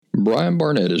Brian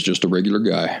Barnett is just a regular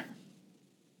guy.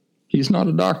 He's not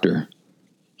a doctor.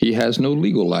 He has no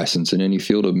legal license in any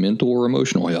field of mental or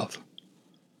emotional health.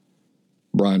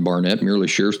 Brian Barnett merely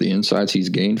shares the insights he's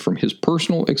gained from his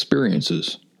personal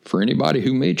experiences for anybody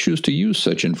who may choose to use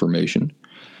such information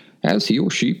as he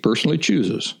or she personally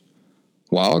chooses,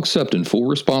 while accepting full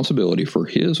responsibility for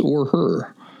his or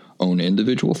her own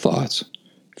individual thoughts,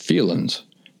 feelings,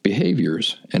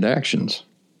 behaviors, and actions.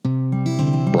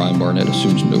 Brian Barnett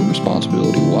assumes no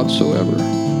responsibility whatsoever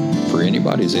for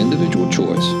anybody's individual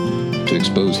choice to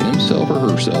expose himself or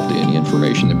herself to any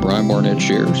information that Brian Barnett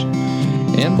shares.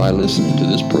 And by listening to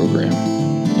this program,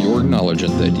 you're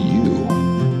acknowledging that you,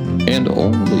 and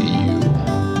only you,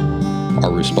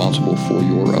 are responsible for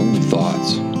your own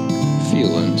thoughts,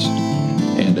 feelings,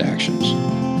 and actions.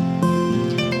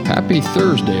 Happy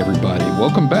Thursday, everybody.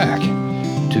 Welcome back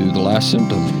to The Last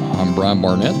Symptom. I'm Brian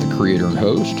Barnett, the creator and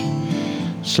host.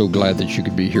 So glad that you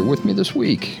could be here with me this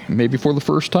week, maybe for the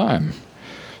first time.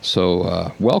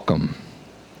 So welcome.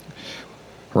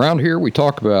 Around here, we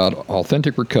talk about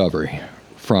authentic recovery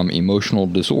from emotional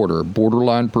disorder,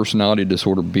 borderline personality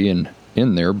disorder being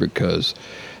in there because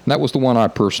that was the one I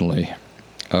personally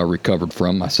recovered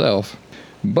from myself.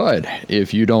 But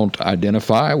if you don't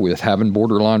identify with having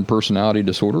borderline personality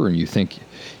disorder and you think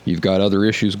you've got other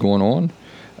issues going on,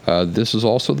 this is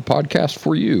also the podcast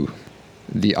for you.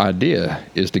 The idea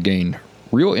is to gain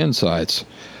real insights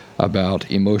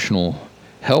about emotional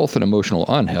health and emotional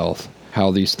unhealth,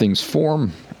 how these things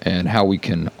form, and how we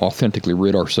can authentically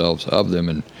rid ourselves of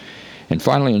them and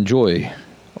finally enjoy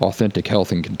authentic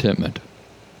health and contentment.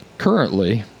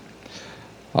 Currently,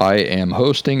 I am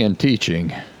hosting and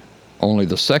teaching only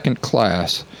the second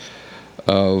class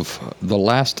of the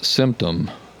Last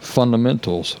Symptom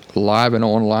Fundamentals live and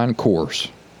online course.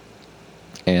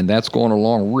 And that's going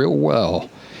along real well.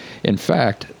 In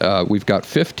fact, we've got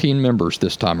 15 members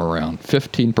this time around,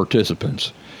 15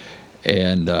 participants.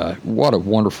 And what a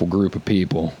wonderful group of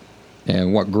people.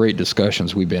 And what great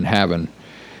discussions we've been having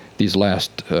these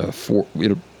last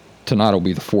tonight will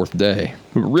be the fourth day.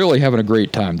 We're really having a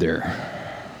great time there.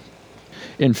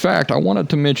 In fact, I wanted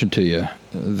to mention to you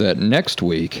that next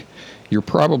week, you're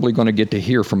probably going to get to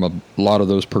hear from a lot of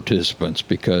those participants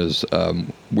because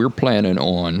we're planning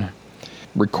on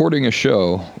recording a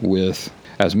show with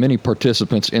as many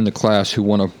participants in the class who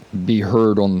want to be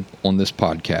heard on this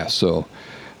podcast. So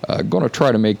going to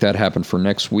try to make that happen for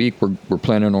next week. We're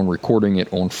planning on recording it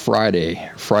on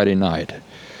Friday night.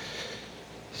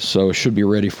 So it should be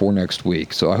ready for next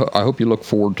week. So I hope you look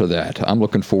forward to that. I'm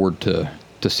looking forward to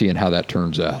seeing how that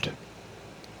turns out. I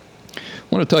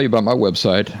want to tell you about my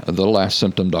website,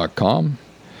 thelastsymptom.com.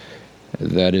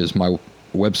 That is my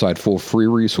website full of free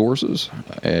resources.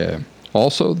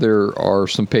 Also, there are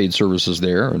some paid services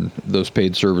there, and those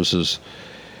paid services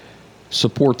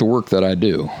support the work that I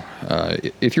do.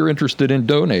 If you're interested in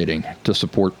donating to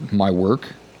support my work,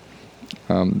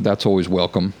 that's always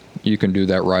welcome. You can do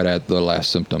that right at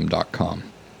thelastsymptom.com.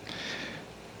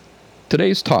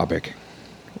 Today's topic: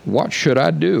 what should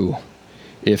I do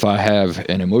if I have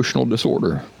an emotional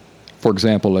disorder? For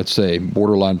example, let's say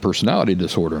borderline personality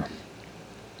disorder.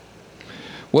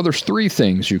 Well, there's three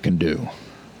things you can do.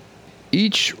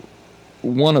 Each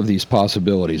one of these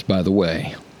possibilities, by the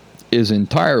way, is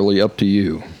entirely up to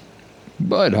you.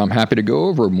 But I'm happy to go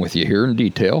over them with you here in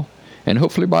detail, and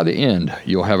hopefully by the end,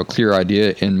 you'll have a clear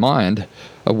idea in mind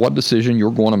of what decision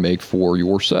you're going to make for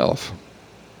yourself.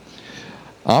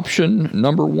 Option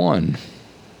number one: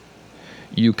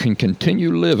 you can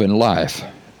continue living life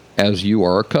as you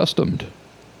are accustomed.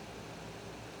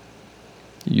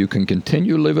 You can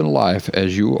continue living life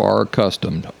as you are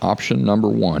accustomed. Option number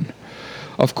one.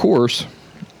 Of course,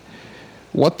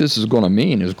 what this is going to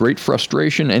mean is great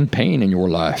frustration and pain in your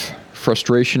life.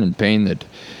 Frustration and pain that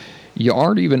you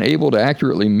aren't even able to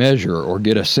accurately measure or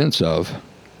get a sense of,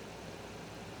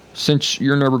 since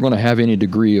you're never going to have any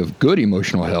degree of good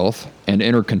emotional health and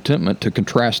inner contentment to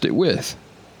contrast it with.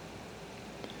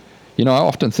 You know, I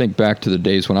often think back to the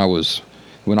days when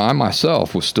I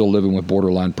myself was still living with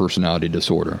borderline personality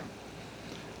disorder.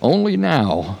 Only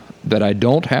now that I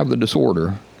don't have the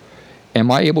disorder am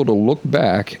I able to look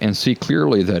back and see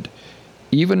clearly that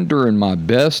even during my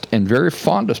best and very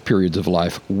fondest periods of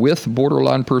life with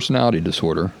borderline personality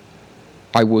disorder,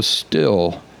 I was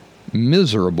still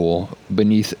miserable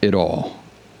beneath it all.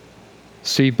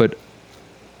 See, but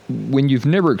when you've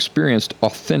never experienced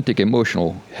authentic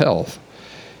emotional health,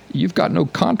 you've got no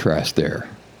contrast there.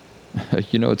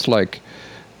 You know, it's like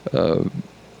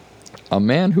a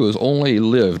man who has only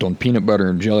lived on peanut butter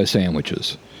and jelly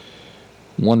sandwiches,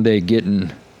 one day getting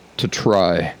to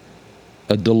try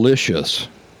a delicious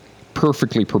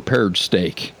perfectly prepared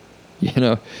steak. You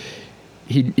know,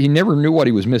 he never knew what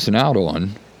he was missing out on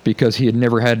because he had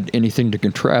never had anything to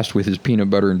contrast with his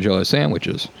peanut butter and jelly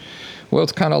sandwiches. Well,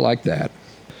 it's kind of like that.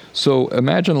 So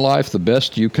imagine life the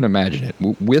best you can imagine it,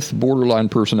 with borderline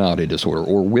personality disorder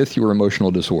or with your emotional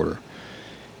disorder.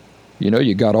 You know,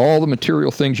 you got all the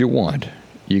material things you want.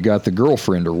 You got the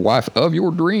girlfriend or wife of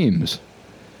your dreams.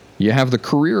 You have the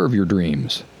career of your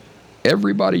dreams.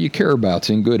 Everybody you care about's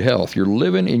in good health. You're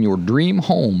living in your dream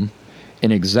home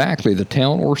in exactly the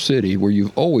town or city where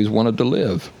you've always wanted to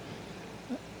live.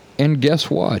 And guess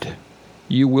what?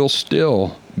 You will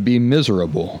still be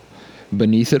miserable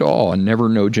beneath it all and never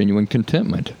know genuine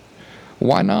contentment.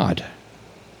 Why not?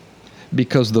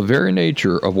 Because the very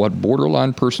nature of what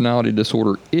borderline personality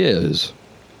disorder is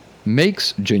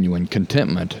makes genuine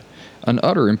contentment an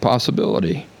utter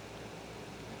impossibility.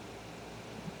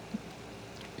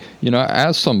 You know,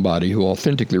 as somebody who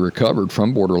authentically recovered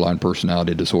from borderline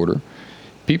personality disorder,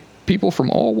 people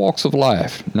from all walks of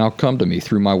life now come to me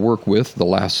through my work with The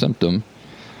Last Symptom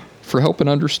for help in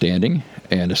understanding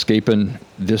and escaping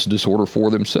this disorder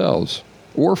for themselves,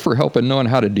 or for help in knowing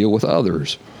how to deal with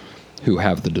others who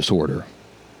have the disorder.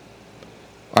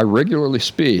 I regularly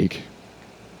speak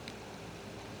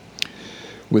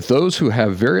with those who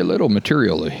have very little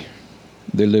materially.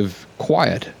 They live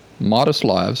quiet, modest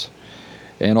lives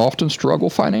and often struggle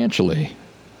financially.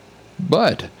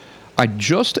 But I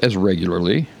just as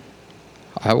regularly,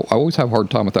 I always have a hard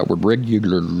time with that word,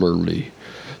 regularly,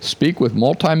 speak with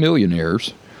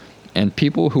multimillionaires and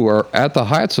people who are at the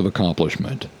heights of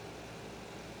accomplishment.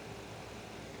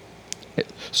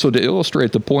 So to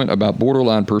illustrate the point about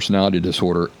borderline personality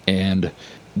disorder and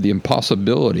the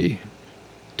impossibility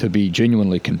to be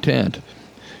genuinely content,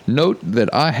 note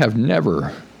that I have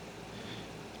never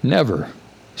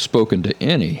spoken to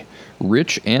any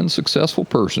rich and successful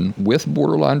person with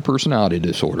borderline personality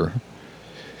disorder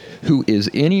who is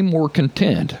any more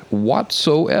content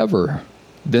whatsoever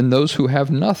than those who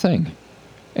have nothing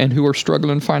and who are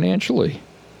struggling financially.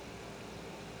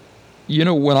 You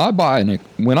know, when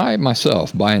I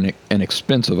myself buy an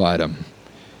expensive item,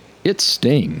 it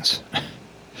stings.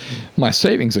 My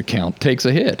savings account takes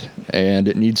a hit, and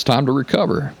it needs time to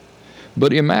recover.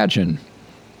 But imagine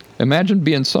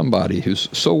being somebody who's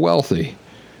so wealthy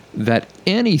that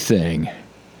anything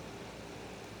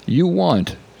you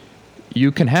want, you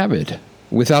can have it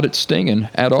without it stinging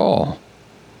at all.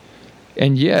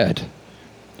 And yet,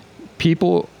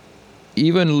 people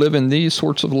even living these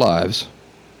sorts of lives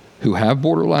who have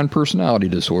borderline personality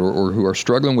disorder or who are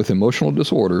struggling with emotional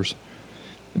disorders,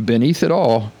 beneath it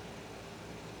all,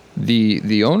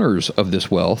 the owners of this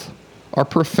wealth are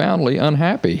profoundly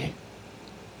unhappy.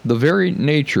 The very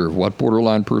nature of what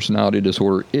borderline personality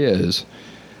disorder is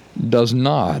does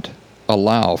not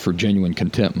allow for genuine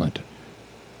contentment.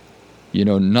 You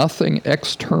know, nothing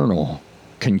external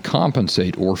can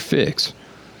compensate or fix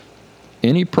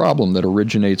any problem that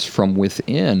originates from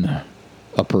within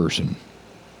a person.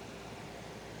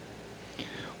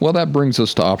 Well, that brings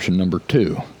us to option number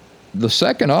 2. The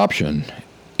second option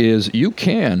is you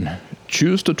can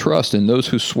choose to trust in those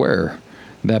who swear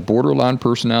that borderline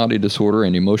personality disorder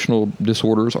and emotional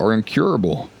disorders are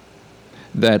incurable,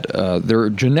 that they're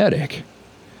genetic,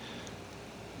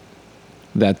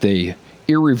 that they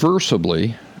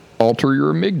irreversibly alter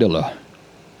your amygdala,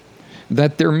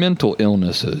 that they're mental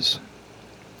illnesses,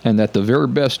 and that the very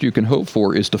best you can hope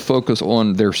for is to focus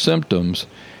on their symptoms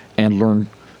and learn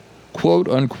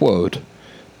quote-unquote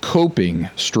coping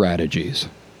strategies.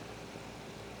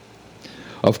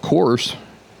 Of course,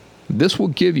 this will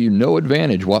give you no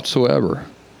advantage whatsoever,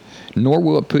 nor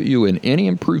will it put you in any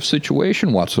improved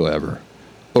situation whatsoever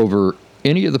over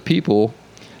any of the people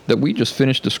that we just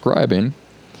finished describing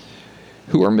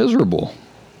who are miserable.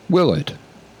 Will it?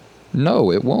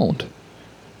 No, it won't.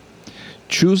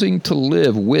 Choosing to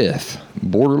live with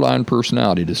borderline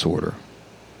personality disorder,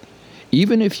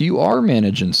 even if you are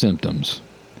managing symptoms,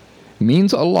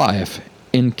 means a life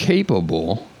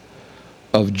incapable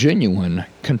of genuine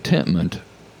contentment,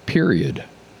 period.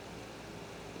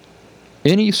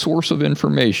 Any source of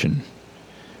information,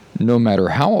 no matter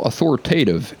how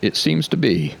authoritative it seems to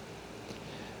be,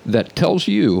 that tells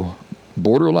you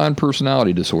borderline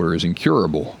personality disorder is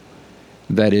incurable,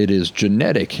 that it is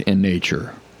genetic in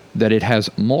nature, that it has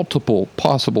multiple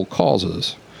possible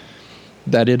causes,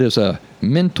 that it is a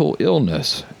mental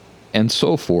illness, and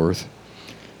so forth,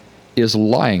 is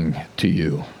lying to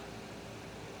you.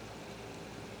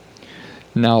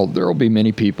 Now, there will be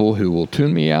many people who will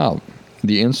tune me out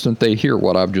the instant they hear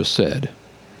what I've just said.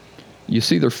 You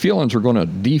see, their feelings are going to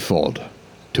default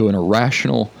to an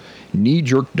irrational,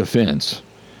 knee-jerk defense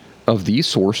of these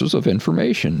sources of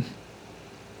information.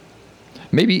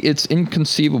 Maybe it's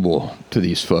inconceivable to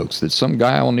these folks that some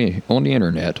guy on the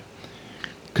internet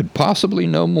could possibly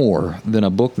know more than a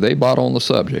book they bought on the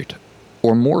subject,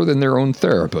 or more than their own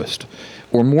therapist,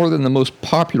 or more than the most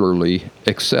popularly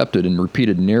accepted and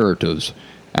repeated narratives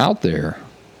out there.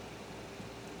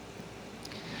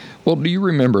 Well, do you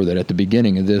remember that at the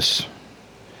beginning of this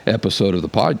episode of the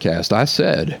podcast, I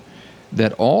said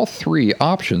that all three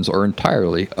options are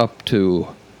entirely up to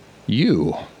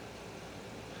you?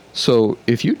 So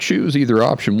if you choose either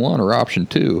option 1 or option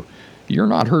 2, you're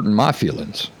not hurting my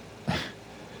feelings.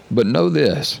 But know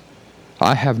this,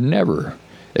 I have never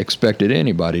expected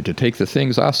anybody to take the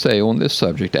things I say on this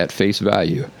subject at face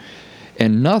value.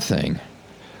 And nothing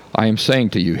I am saying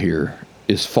to you here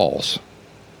is false.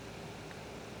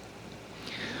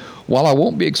 While I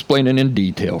won't be explaining in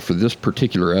detail for this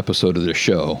particular episode of the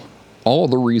show all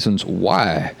the reasons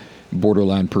why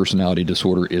borderline personality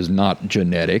disorder is not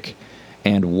genetic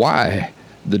and why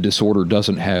the disorder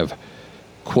doesn't have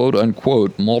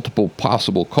quote-unquote multiple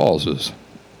possible causes,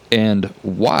 and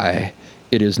why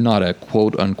it is not a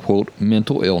quote-unquote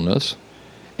mental illness,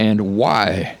 and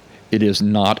why it is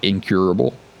not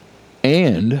incurable,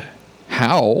 and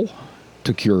how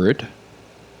to cure it,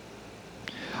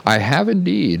 I have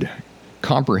indeed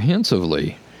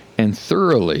comprehensively and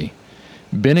thoroughly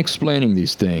been explaining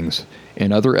these things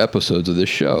in other episodes of this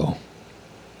show.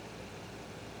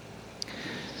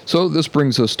 So this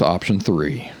brings us to option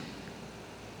 3.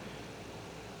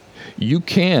 You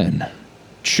can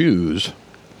choose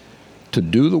to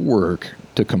do the work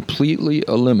to completely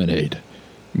eliminate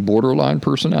borderline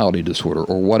personality disorder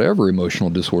or whatever emotional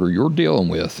disorder you're dealing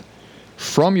with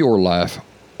from your life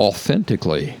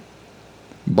authentically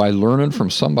by learning from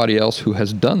somebody else who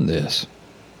has done this.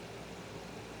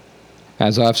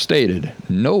 As I've stated,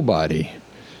 nobody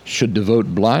should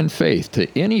devote blind faith to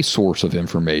any source of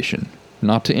information,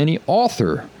 not to any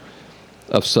author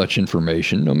of such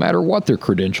information, no matter what their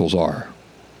credentials are.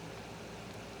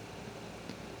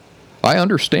 I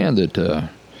understand that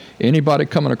anybody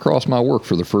coming across my work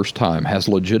for the first time has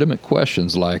legitimate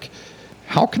questions like,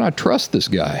 how can I trust this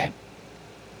guy?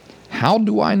 How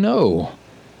do I know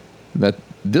that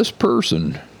this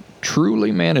person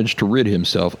truly managed to rid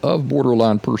himself of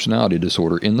borderline personality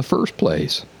disorder in the first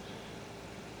place?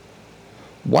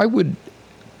 Why would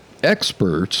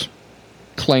experts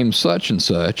claim such and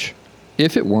such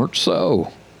if it weren't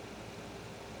so?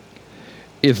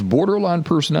 If borderline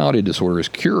personality disorder is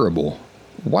curable,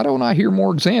 why don't I hear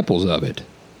more examples of it?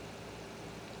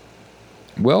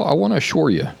 Well, I want to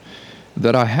assure you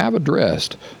that I have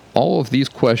addressed all of these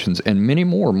questions and many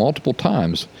more multiple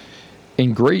times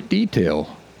in great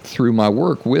detail through my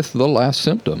work with The Last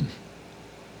Symptom,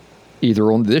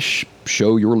 either on this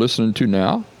show you're listening to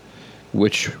now,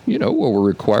 which, will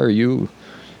require you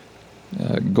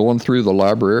going through the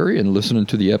library and listening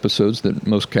to the episodes that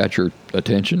most catch your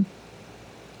attention,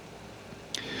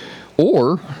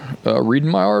 or reading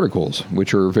my articles,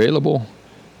 which are available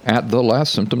at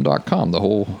thelastsymptom.com. The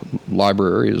whole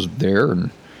library is there and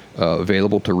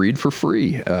available to read for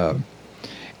free.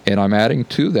 And I'm adding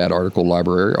to that article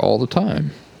library all the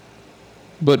time.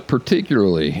 But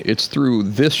particularly, it's through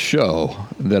this show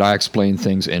that I explain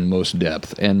things in most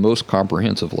depth and most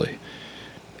comprehensively.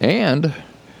 And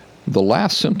the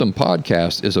Last Symptom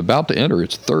podcast is about to enter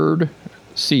its 3rd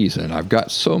season. I've got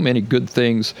so many good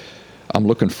things I'm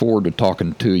looking forward to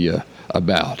talking to you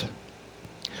about.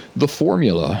 The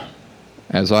formula,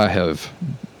 as I have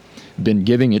been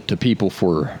giving it to people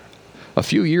for a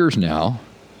few years now,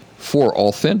 for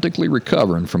authentically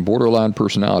recovering from borderline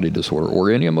personality disorder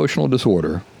or any emotional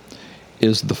disorder,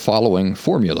 is the following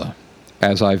formula,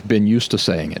 as I've been used to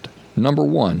saying it. Number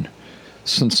 1,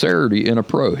 sincerity in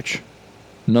approach.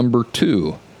 Number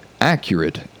 2,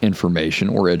 accurate information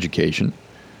or education.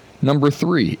 Number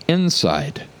 3,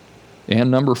 insight.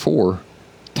 And number 4,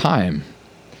 time.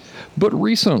 But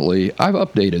recently, I've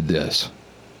updated this.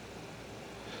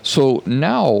 So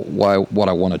now what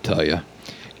I want to tell you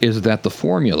is that the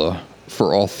formula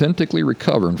for authentically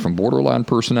recovering from borderline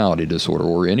personality disorder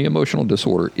or any emotional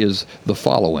disorder is the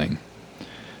following.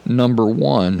 Number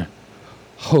 1,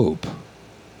 hope.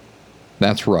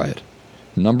 That's right.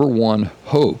 Number 1,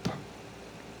 hope.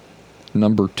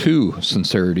 Number 2,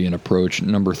 sincerity in approach.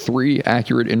 Number 3,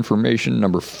 accurate information.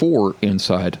 Number 4,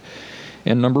 insight.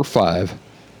 And number 5,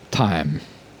 time.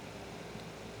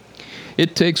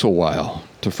 It takes a while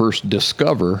to first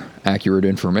discover accurate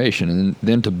information and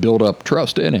then to build up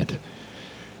trust in it.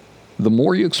 The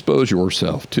more you expose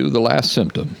yourself to The Last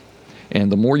Symptom,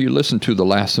 and the more you listen to The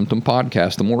Last Symptom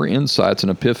podcast, the more insights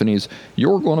and epiphanies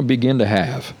you're going to begin to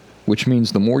have which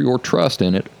means the more your trust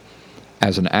in it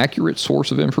as an accurate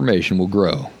source of information will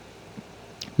grow.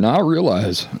 Now, I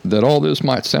realize that all this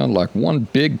might sound like one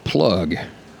big plug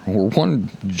or one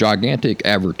gigantic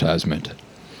advertisement,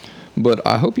 but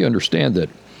I hope you understand that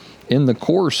in the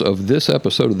course of this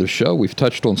episode of the show, we've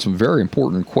touched on some very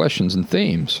important questions and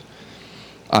themes.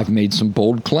 I've made some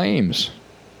bold claims.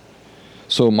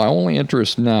 So my only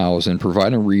interest now is in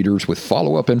providing readers with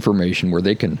follow-up information where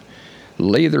they can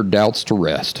lay their doubts to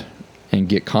rest and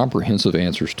get comprehensive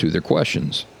answers to their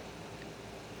questions.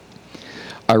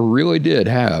 I really did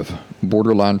have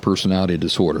borderline personality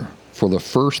disorder for the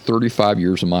first 35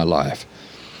 years of my life,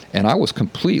 and I was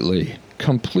completely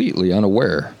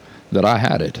unaware that I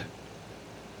had it.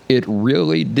 It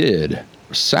really did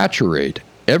saturate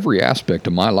every aspect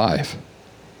of my life.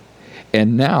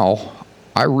 And now,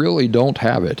 I really don't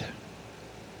have it.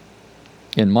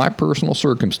 In my personal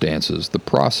circumstances, the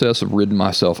process of ridding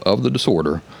myself of the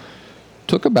disorder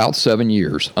took about 7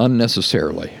 years,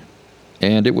 unnecessarily.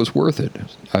 And it was worth it.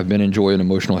 I've been enjoying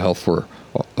emotional health for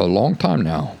a long time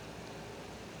now.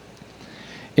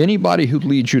 Anybody who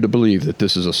leads you to believe that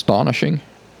this is astonishing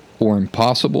or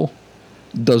impossible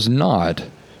does not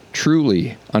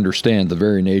truly understand the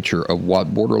very nature of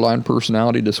what borderline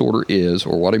personality disorder is,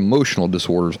 or what emotional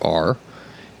disorders are,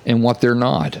 and what they're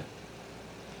not.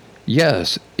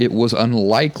 Yes, it was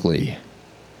unlikely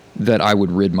that I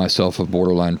would rid myself of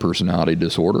borderline personality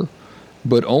disorder,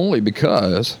 but only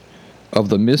because of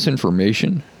the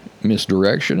misinformation,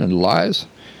 misdirection, and lies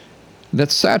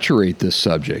that saturate this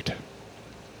subject.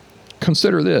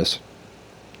 Consider this.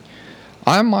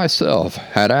 I myself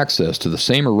had access to the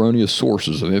same erroneous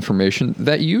sources of information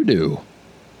that you do.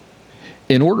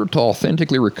 In order to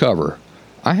authentically recover,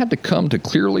 I had to come to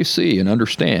clearly see and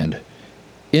understand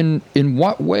in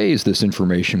what ways this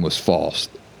information was false,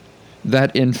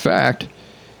 that in fact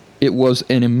it was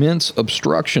an immense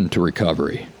obstruction to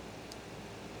recovery.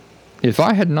 If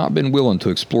I had not been willing to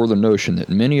explore the notion that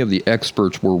many of the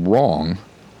experts were wrong,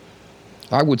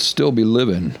 I would still be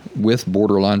living with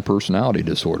borderline personality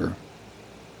disorder.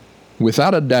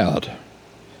 Without a doubt,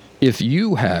 if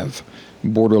you have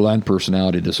borderline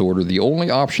personality disorder, the only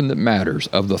option that matters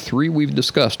of the three we've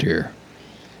discussed here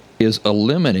is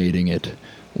eliminating it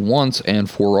once and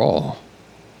for all.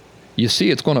 You see,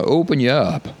 it's going to open you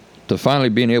up to finally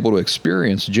being able to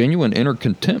experience genuine inner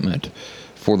contentment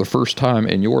for the first time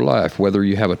in your life, whether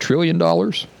you have $1 trillion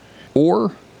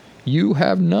or you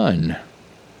have none.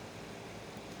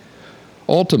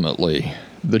 Ultimately,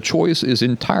 the choice is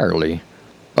entirely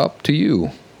up to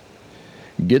you.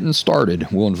 Getting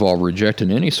started will involve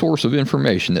rejecting any source of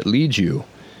information that leads you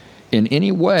in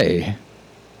any way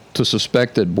to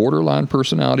suspect that borderline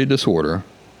personality disorder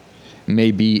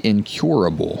may be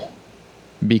incurable,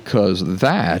 because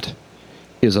that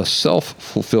is a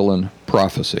self-fulfilling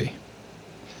prophecy.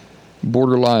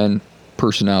 Borderline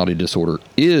personality disorder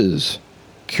is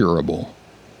curable.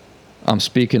 I'm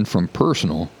speaking from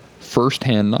personal,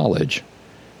 first-hand knowledge.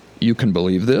 You can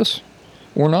believe this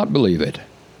or not believe it,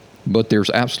 but there's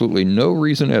absolutely no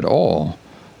reason at all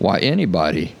why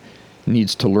anybody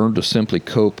needs to learn to simply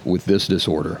cope with this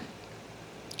disorder.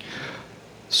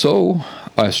 So,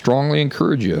 I strongly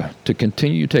encourage you to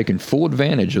continue taking full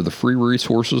advantage of the free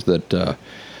resources that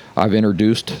I've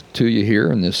introduced to you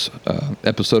here in this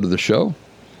episode of the show,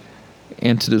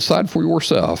 and to decide for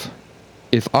yourself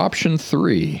if option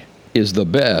 3 is the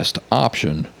best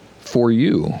option for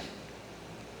you.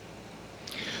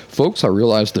 Folks, I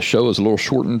realize the show is a little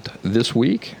shortened this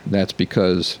week. That's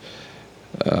because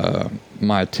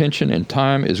my attention and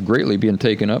time is greatly being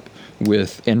taken up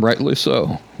with, and rightly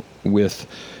so, with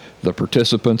the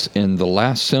participants in the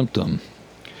Last Symptom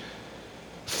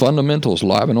Fundamentals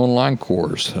live and online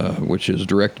course, which is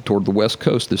directed toward the West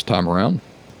Coast this time around.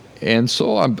 And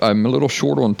so I'm a little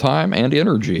short on time and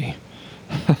energy.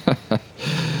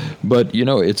 But, you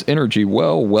know, it's energy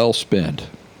well spent.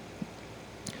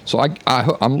 So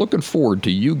I'm looking forward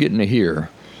to you getting to hear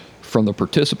from the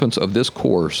participants of this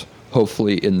course,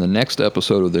 hopefully in the next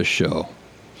episode of this show.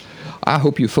 I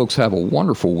hope you folks have a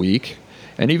wonderful week,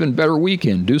 and even better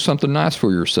weekend. Do something nice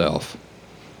for yourself.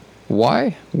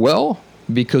 Why? Well,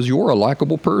 because you're a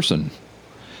likable person,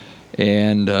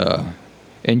 and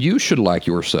you should like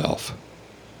yourself.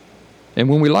 And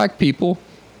when we like people,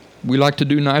 we like to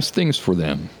do nice things for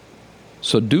them.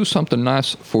 So do something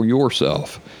nice for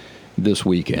yourself this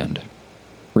weekend.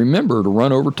 Remember to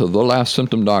run over to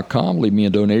thelastsymptom.com, leave me a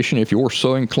donation if you're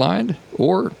so inclined,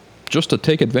 or just to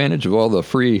take advantage of all the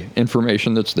free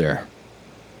information that's there.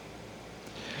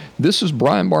 This is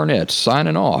Brian Barnett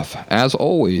signing off. As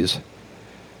always,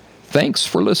 thanks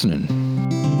for listening.